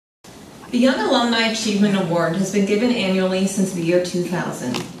The Young Alumni Achievement Award has been given annually since the year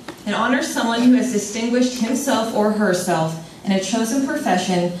 2000. It honors someone who has distinguished himself or herself in a chosen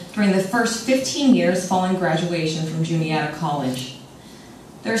profession during the first 15 years following graduation from Juniata College.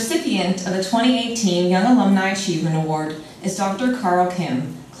 The recipient of the 2018 Young Alumni Achievement Award is Dr.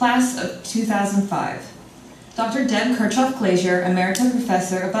 Kihm, class of 2005. Dr. Deb Kirchhoff-Glazier, Emerita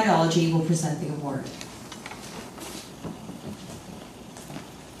Professor of Biology, will present the award.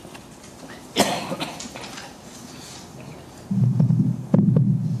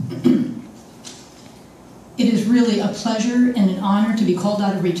 It is really a pleasure and an honor to be called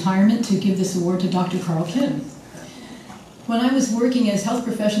out of retirement to give this award to Dr. Kihm. When I was working as Health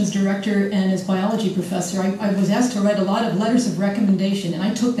Professions Director and as Biology Professor, I was asked to write a lot of letters of recommendation, and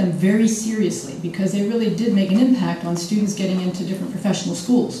I took them very seriously because they really did make an impact on students getting into different professional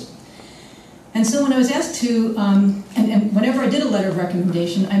schools. And so when I was asked to, and whenever I did a letter of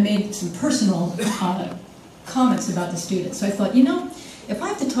recommendation, I made some personal comments about the students. So I thought, you know, if I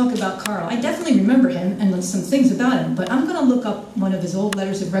have to talk about Carl, I definitely remember him and some things about him, but I'm going to look up one of his old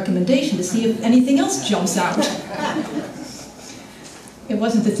letters of recommendation to see if anything else jumps out. It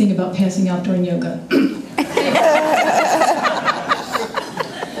wasn't the thing about passing out during yoga.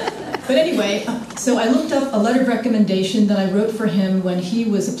 But anyway, so I looked up a letter of recommendation that I wrote for him when he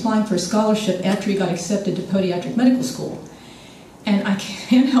was applying for a scholarship after he got accepted to podiatric medical school. And I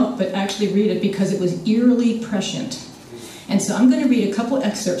can't help but actually read it because it was eerily prescient. And so I'm going to read a couple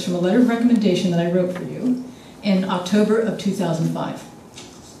excerpts from a letter of recommendation that I wrote for you in October of 2005.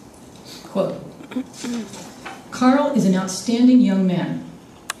 Quote, Carl is an outstanding young man.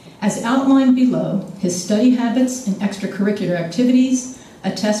 As outlined below, his study habits and extracurricular activities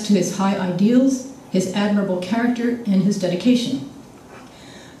attest to his high ideals, his admirable character, and his dedication.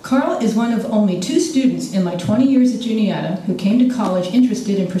 Carl is one of only 2 students in my 20 years at Juniata who came to college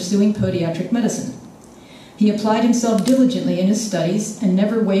interested in pursuing podiatric medicine. He applied himself diligently in his studies and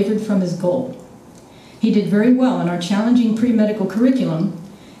never wavered from his goal. He did very well in our challenging pre-medical curriculum,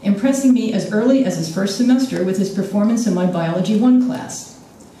 impressing me as early as his first semester with his performance in my Biology 1 class.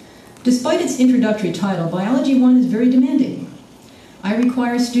 Despite its introductory title, Biology 1 is very demanding. I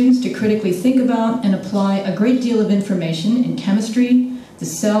require students to critically think about and apply a great deal of information in chemistry, the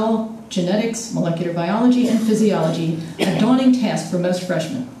cell, genetics, molecular biology, and physiology, a daunting task for most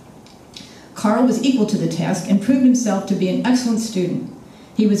freshmen. Carl was equal to the task and proved himself to be an excellent student.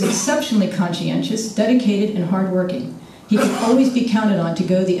 He was exceptionally conscientious, dedicated, and hardworking. He could always be counted on to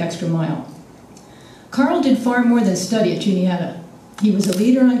go the extra mile. Carl did far more than study at Juniata. He was a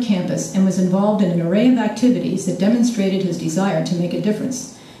leader on campus and was involved in an array of activities that demonstrated his desire to make a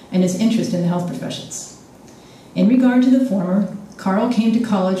difference and his interest in the health professions. In regard to the former, Carl came to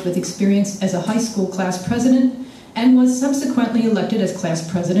college with experience as a high school class president and was subsequently elected as class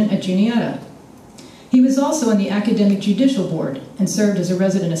president at Juniata. He was also on the Academic Judicial Board and served as a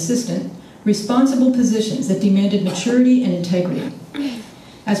resident assistant, responsible positions that demanded maturity and integrity.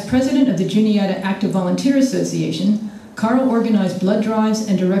 As president of the Juniata Active Volunteer Association, Carl organized blood drives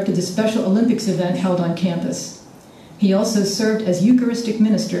and directed the Special Olympics event held on campus. He also served as Eucharistic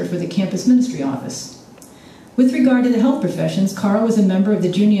minister for the campus ministry office. With regard to the health professions, Carl was a member of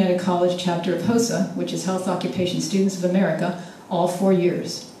the Juniata College chapter of HOSA, which is Health Occupation Students of America, all 4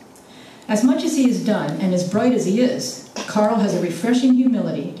 years. As much as he has done, and as bright as he is, Carl has a refreshing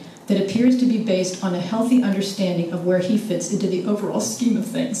humility that appears to be based on a healthy understanding of where he fits into the overall scheme of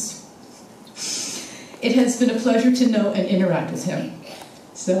things. It has been a pleasure to know and interact with him.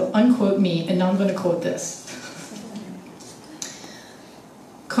 So unquote me, and now I'm going to quote this.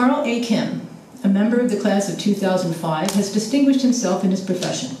 Carl A. Kihm, a member of the class of 2005, has distinguished himself in his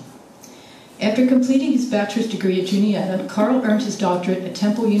profession. After completing his bachelor's degree at Juniata, Carl earned his doctorate at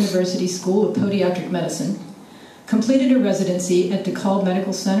Temple University School of Podiatric Medicine, completed a residency at DeKalb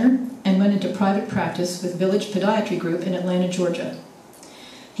Medical Center, and went into private practice with Village Podiatry Group in Atlanta, Georgia.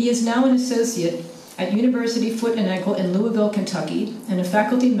 He is now an associate at University Foot and Ankle in Louisville, Kentucky, and a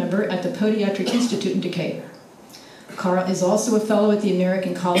faculty member at the Podiatric Institute in Decatur. Carl is also a fellow at the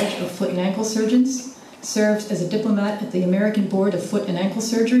American College of Foot and Ankle Surgeons, serves as a diplomat at the American Board of Foot and Ankle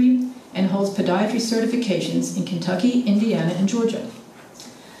Surgery, and holds podiatry certifications in Kentucky, Indiana, and Georgia.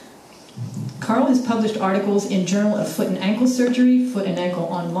 Carl has published articles in Journal of Foot and Ankle Surgery, Foot and Ankle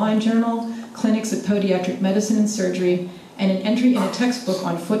Online Journal, Clinics of Podiatric Medicine and Surgery, and an entry in a textbook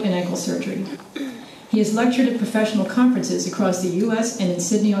on foot and ankle surgery. He has lectured at professional conferences across the U.S. and in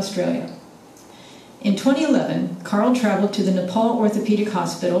Sydney, Australia. In 2011, Carl traveled to the Nepal Orthopedic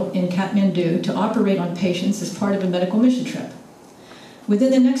Hospital in Kathmandu to operate on patients as part of a medical mission trip.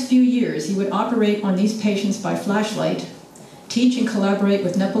 Within the next few years, he would operate on these patients by flashlight, teach and collaborate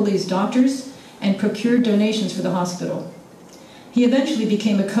with Nepalese doctors, and procure donations for the hospital. He eventually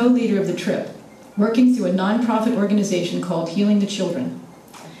became a co-leader of the trip, working through a nonprofit organization called Healing the Children.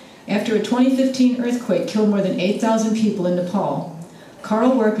 After a 2015 earthquake killed more than 8,000 people in Nepal,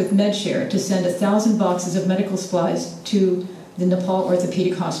 Carl worked with MedShare to send 1,000 boxes of medical supplies to the Nepal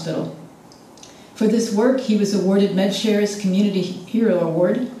Orthopedic Hospital. For this work, he was awarded MedShare's Community Hero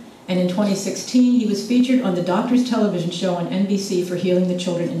Award, and in 2016, he was featured on the Doctors television show on NBC for healing the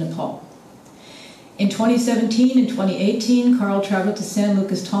children in Nepal. In 2017 and 2018, Carl traveled to San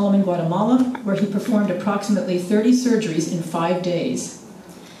Lucas Tolom in Guatemala, where he performed approximately 30 surgeries in 5 days.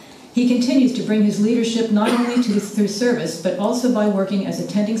 He continues to bring his leadership not only through service, but also by working as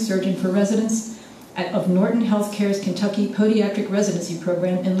attending surgeon for residents of Norton Healthcare's Kentucky Podiatric Residency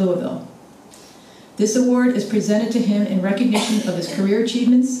Program in Louisville. This award is presented to him in recognition of his career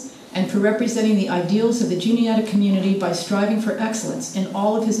achievements and for representing the ideals of the Juniata community by striving for excellence in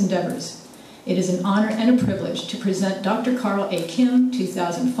all of his endeavors. It is an honor and a privilege to present Dr. Carl A. Kihm,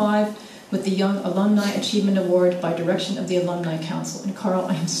 2005, with the Young Alumni Achievement Award by direction of the Alumni Council. And Carl,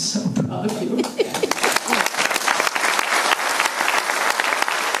 I am so proud of you.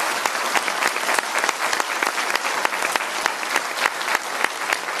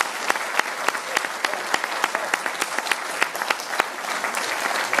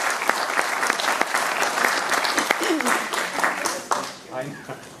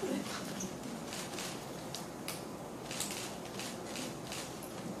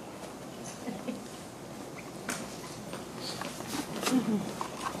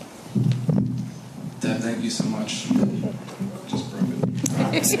 Deb, thank you so much. Just broke it.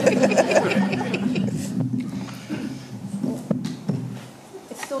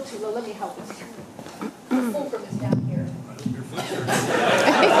 It's still too low. Let me help us. The fulcrum is down here.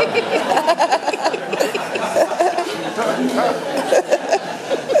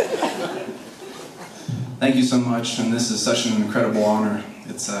 Thank you so much, and this is such an incredible honor.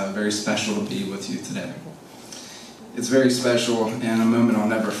 It's very special to be with you today. It's very special and a moment I'll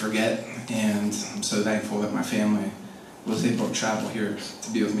never forget, and I'm so thankful that my family was able to travel here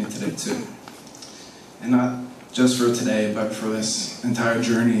to be with me today too. And not just for today, but for this entire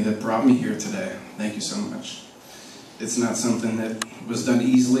journey that brought me here today. Thank you so much. It's not something that was done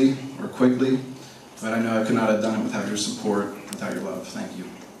easily or quickly, but I know I could not have done it without your support, without your love. Thank you.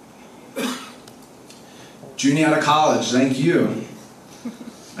 Juniata College, thank you.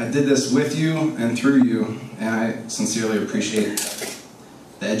 I did this with you and through you, and I sincerely appreciate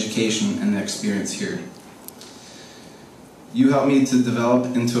the education and the experience here. You helped me to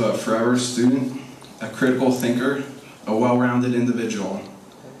develop into a forever student, a critical thinker, a well-rounded individual,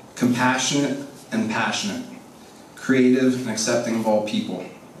 compassionate and passionate, creative and accepting of all people.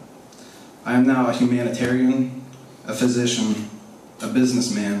 I am now a humanitarian, a physician, a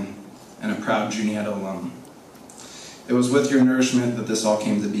businessman, and a proud Juniata alum. It was with your nourishment that this all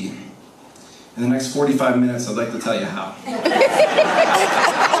came to be. In the next 45 minutes, I'd like to tell you how.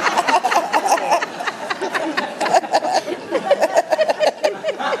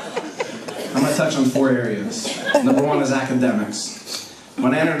 I'm going to touch on 4 areas. Number 1 is academics.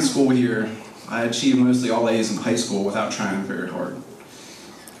 When I entered school here, I achieved mostly all A's in high school without trying very hard.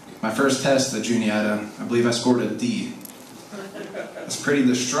 My first test at Juniata, I believe I scored a D. I was pretty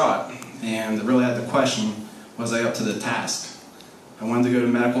distraught, and I really had the question, was I up to the task? I wanted to go to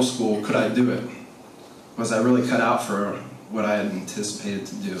medical school. Could I do it? Was I really cut out for what I had anticipated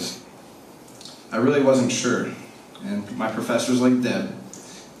to do? I really wasn't sure. And my professors like Deb,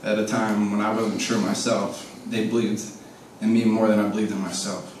 at a time when I wasn't sure myself, they believed in me more than I believed in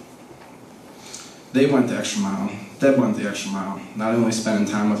myself. They went the extra mile. Deb went the extra mile, not only spending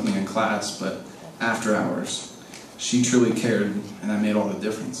time with me in class, but after hours. She truly cared, and that made all the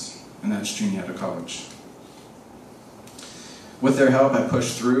difference. And that's Juniata College. With their help, I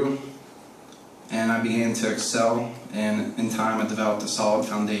pushed through, and I began to excel, and in time I developed a solid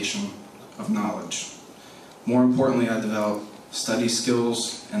foundation of knowledge. More importantly, I developed study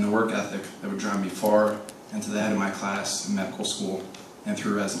skills and the work ethic that would drive me far into the head of my class in medical school and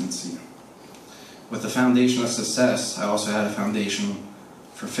through residency. With the foundation of success, I also had a foundation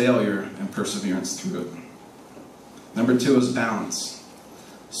for failure and perseverance through it. Number 2 is balance.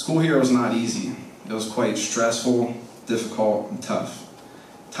 School here was not easy. It was quite stressful, difficult, and tough.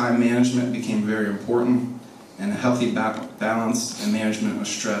 Time management became very important, and a healthy balance and management of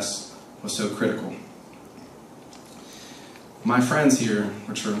stress was so critical. My friends here,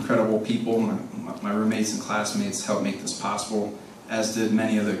 which are incredible people, my roommates and classmates, helped make this possible, as did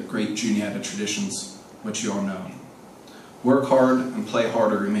many of the great Juniata traditions, which you all know. Work hard and play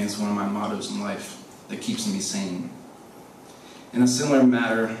harder remains one of my mottos in life that keeps me sane. In a similar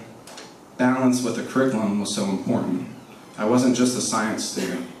matter, balance with the curriculum was so important. I wasn't just a science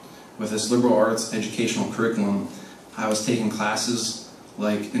student. With this liberal arts educational curriculum, I was taking classes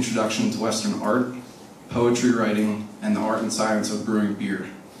like Introduction to Western Art, poetry writing, and the art and science of brewing beer.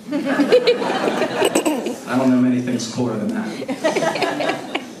 I don't know many things cooler than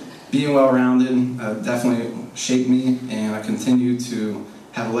that. Being well-rounded definitely shaped me, and I continue to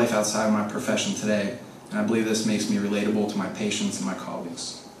have a life outside of my profession today, and I believe this makes me relatable to my patients and my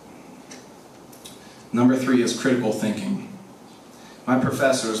colleagues. Number 3 is critical thinking. My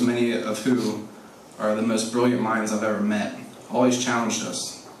professors, many of who are the most brilliant minds I've ever met, always challenged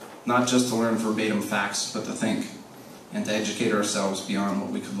us, not just to learn verbatim facts, but to think and to educate ourselves beyond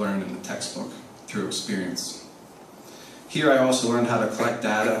what we could learn in the textbook through experience. Here I also learned how to collect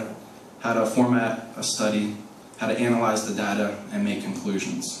data, how to format a study, how to analyze the data, and make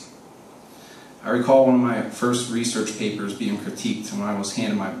conclusions. I recall one of my first research papers being critiqued, and when I was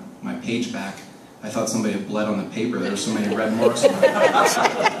handed my page back, I thought somebody had bled on the paper. There were so many red marks on it.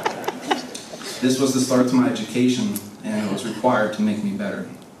 This was the start to my education, and it was required to make me better.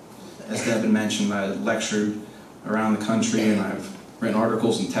 As Devin mentioned, I lectured around the country, and I've written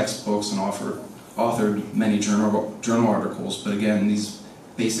articles and textbooks and authored many journal articles, but again, these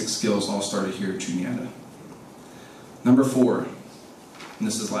basic skills all started here at Juniata. Number 4, and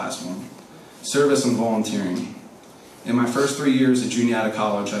this is the last one, service and volunteering. In my first 3 years at Juniata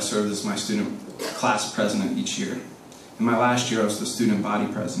College, I served as my student class president each year. In my last year, I was the student body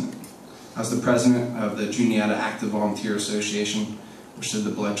president. I was the president of the Juniata Active Volunteer Association, which did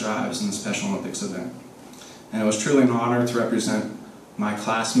the blood drives and the Special Olympics event. And it was truly an honor to represent my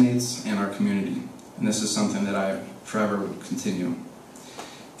classmates and our community. And this is something that I forever would continue.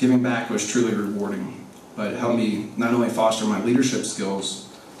 Giving back was truly rewarding, but it helped me not only foster my leadership skills,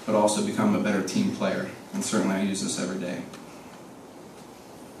 but also become a better team player. And certainly I use this every day.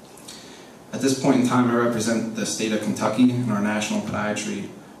 At this point in time, I represent the state of Kentucky in our National Podiatry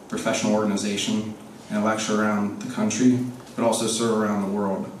Professional Organization, and I lecture around the country, but also serve around the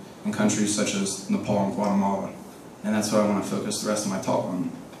world in countries such as Nepal and Guatemala. And that's what I want to focus the rest of my talk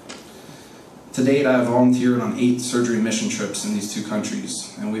on. To date, I have volunteered on 8 surgery mission trips in these 2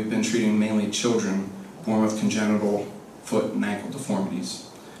 countries, and we've been treating mainly children born with congenital foot and ankle deformities.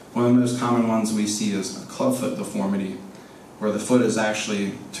 One of the most common ones we see is a clubfoot deformity, where the foot is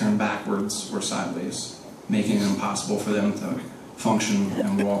actually turned backwards or sideways, making it impossible for them to function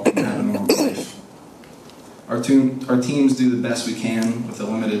and walk and have a normal life. Our teams do the best we can with the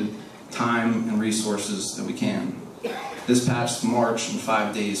limited time and resources that we can. This past March, in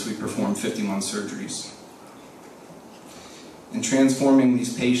 5 days, we performed 51 surgeries. In transforming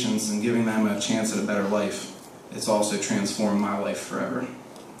these patients and giving them a chance at a better life, it's also transformed my life forever.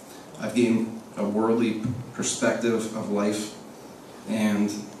 I've gained a worldly perspective of life,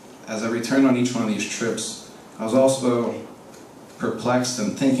 and as I returned on each one of these trips, I was also perplexed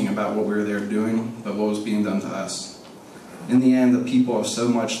and thinking about what we were there doing, but what was being done to us. In the end, the people of so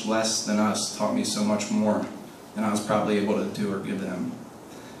much less than us taught me so much more than I was probably able to do or give them.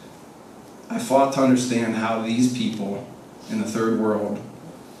 I fought to understand how these people in the third world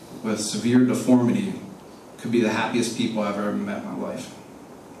with severe deformity could be the happiest people I've ever met in my life.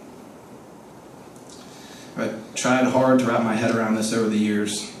 I tried hard to wrap my head around this over the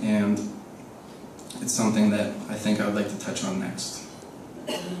years, and it's something that I think I would like to touch on next.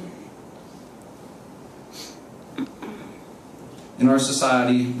 In our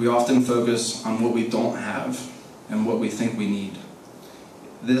society, we often focus on what we don't have and what we think we need.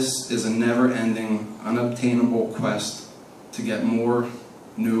 This is a never-ending, unobtainable quest to get more,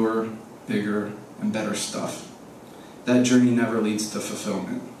 newer, bigger, and better stuff. That journey never leads to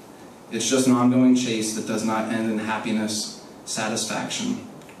fulfillment. It's just an ongoing chase that does not end in happiness, satisfaction,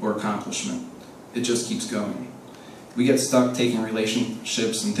 or accomplishment. It just keeps going. We get stuck taking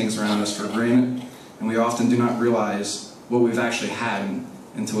relationships and things around us for granted, and we often do not realize what we've actually had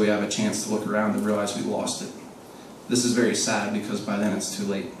until we have a chance to look around and realize we lost it. This is very sad because by then it's too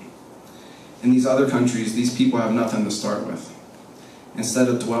late. In these other countries, these people have nothing to start with. Instead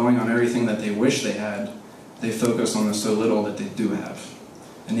of dwelling on everything that they wish they had, they focus on the so little that they do have.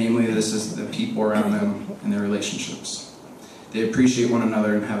 And namely, this is the people around them and their relationships. They appreciate one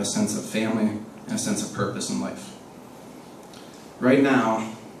another and have a sense of family and a sense of purpose in life. Right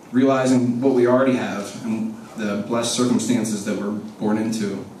now, realizing what we already have and the blessed circumstances that we're born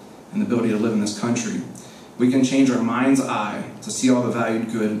into and the ability to live in this country, we can change our mind's eye to see all the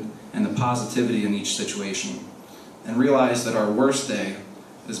valued good and the positivity in each situation, and realize that our worst day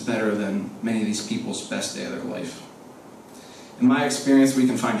is better than many of these people's best day of their life. In my experience, we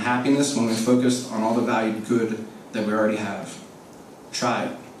can find happiness when we focus on all the valued good that we already have, Try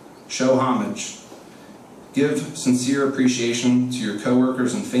it. Show homage. Give sincere appreciation to your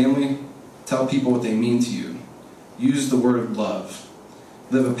coworkers and family. Tell people what they mean to you. Use the word love.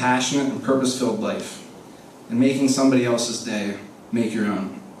 Live a passionate and purpose-filled life. And making somebody else's day, make your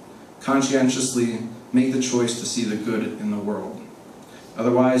own. Conscientiously make the choice to see the good in the world.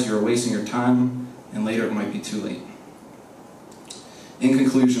 Otherwise, you are wasting your time, and later it might be too late. In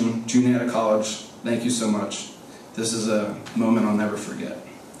conclusion, Juniata College, thank you so much. This is a moment I'll never forget.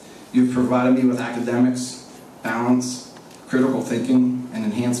 You've provided me with academics, balance, critical thinking, and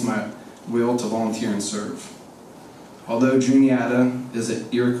enhanced my will to volunteer and serve. Although Juniata is an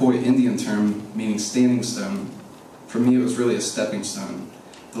Iroquois Indian term meaning standing stone, for me it was really a stepping stone.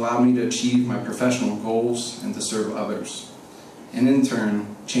 It allowed me to achieve my professional goals and to serve others, and in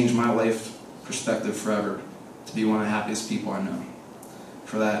turn, change my life perspective forever to be one of the happiest people I know.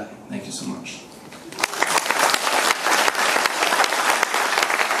 For that, thank you so much.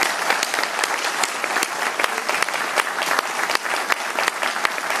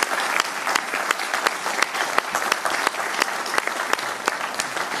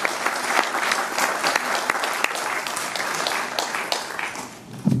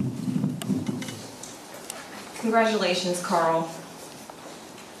 Congratulations, Carl.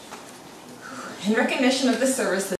 In recognition of the service